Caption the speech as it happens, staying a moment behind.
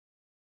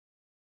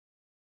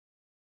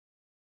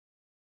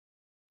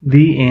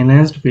The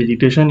Enhanced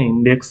Vegetation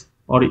Index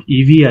or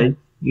EVI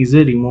is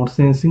a remote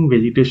sensing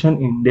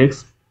vegetation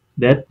index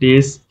that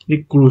plays a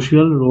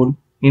crucial role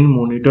in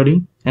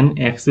monitoring and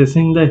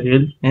assessing the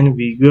health and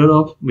vigor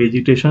of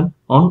vegetation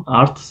on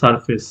Earth's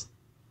surface.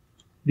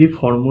 The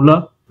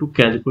formula to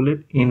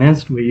calculate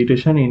Enhanced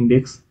Vegetation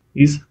Index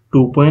is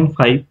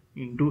 2.5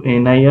 into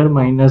NIR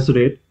minus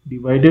red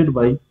divided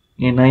by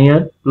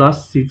NIR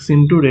plus 6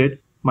 into red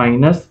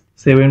minus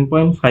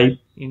 7.5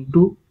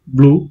 into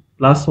blue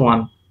plus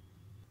 1.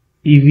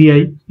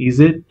 EVI is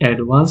an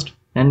advanced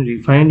and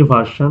refined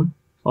version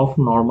of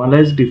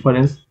Normalized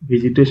Difference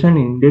Vegetation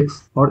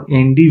Index or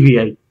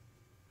NDVI,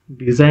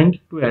 designed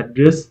to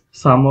address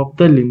some of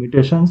the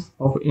limitations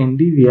of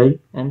NDVI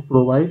and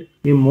provide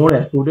a more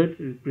accurate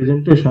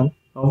representation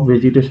of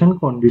vegetation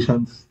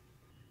conditions.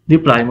 The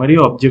primary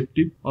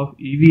objective of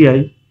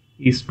EVI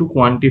is to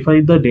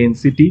quantify the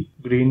density,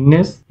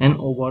 greenness, and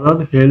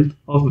overall health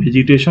of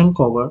vegetation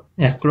cover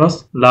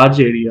across large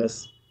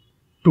areas.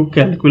 To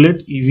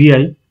calculate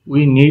EVI,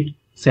 we need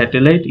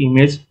satellite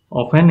image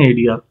of an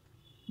area.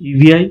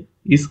 EVI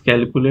is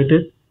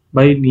calculated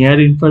by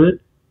near-infrared,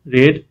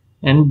 red,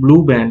 and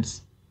blue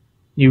bands.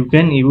 You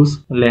can use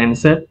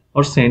Landsat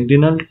or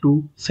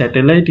Sentinel-2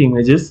 satellite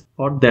images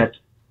for that.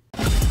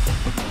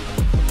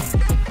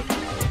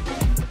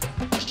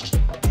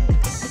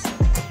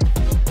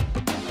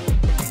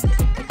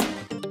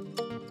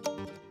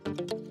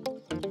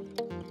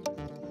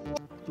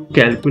 To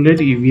calculate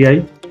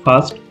EVI,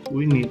 first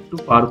we need to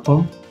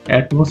perform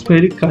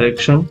atmospheric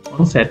correction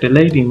on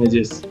satellite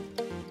images.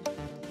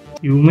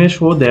 You may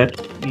show that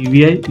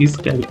EVI is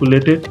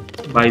calculated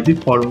by the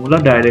formula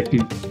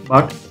directly,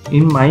 but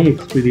in my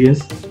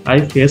experience,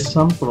 I faced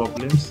some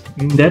problems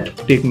in that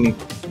technique.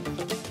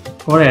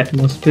 For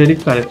atmospheric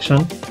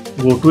correction,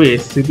 go to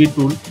SCP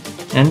tool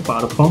and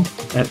perform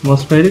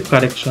atmospheric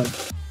correction.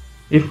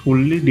 A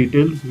fully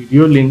detailed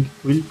video link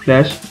will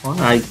flash on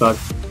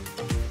iCard.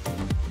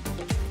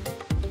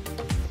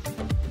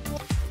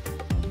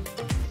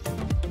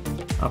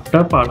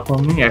 After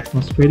performing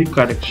atmospheric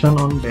correction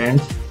on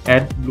bands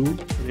at blue,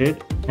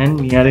 red and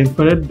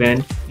near-infrared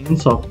band in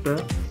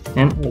software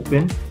and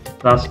open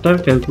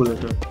raster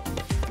calculator.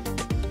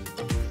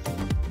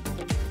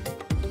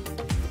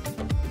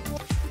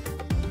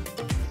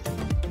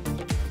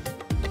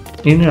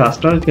 In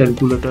raster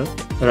calculator,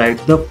 write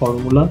the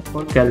formula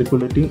for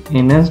calculating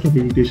Enhanced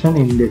Vegetation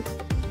Index.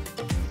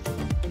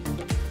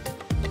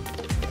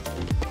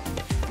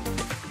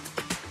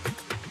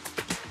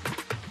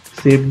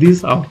 Save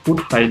this output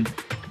file.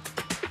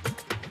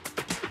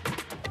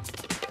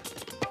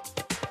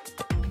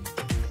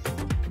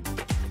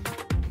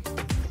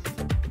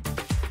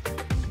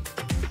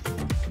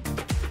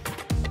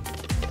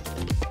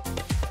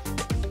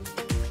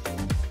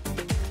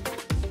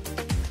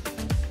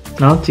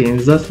 Now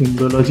change the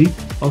symbology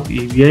of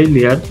EVI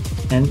layer,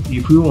 and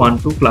if you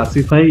want to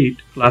classify it,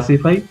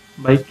 classify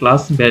by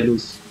class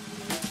values.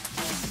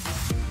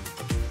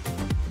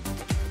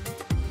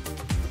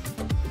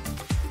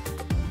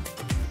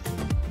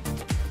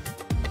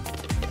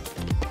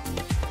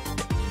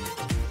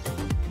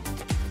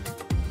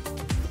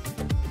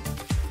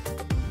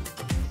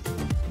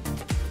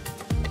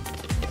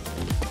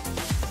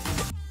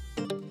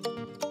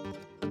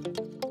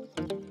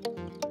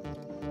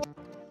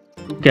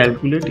 To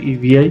calculate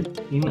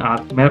EVI in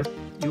ArcMap,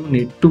 you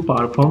need to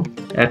perform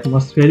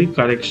atmospheric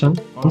correction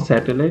on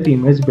satellite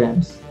image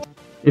bands.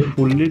 A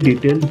fully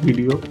detailed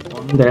video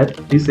on that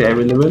is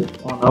available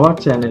on our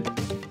channel.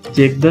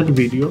 Check that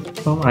video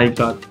from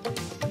iCard.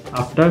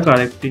 After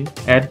correcting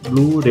at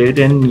blue, red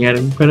and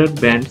near-infrared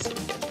bands,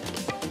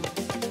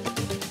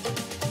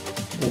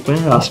 open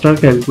raster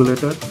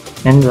calculator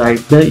and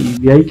write the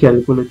EVI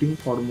calculating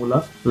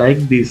formula like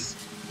this.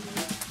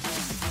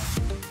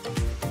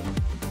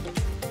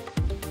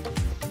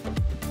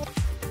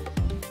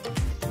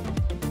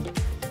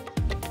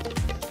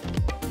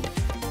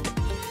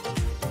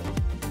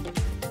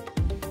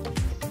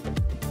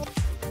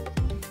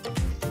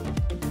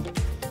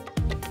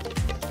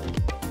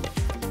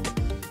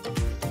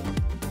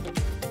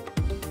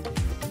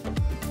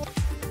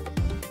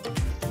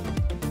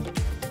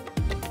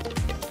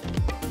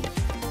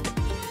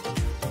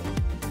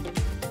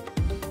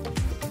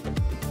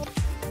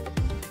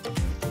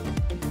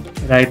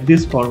 Write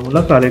this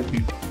formula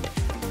correctly.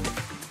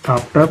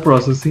 After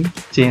processing,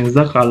 change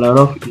the color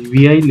of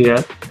EVI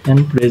layer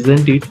and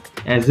present it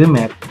as a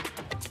map.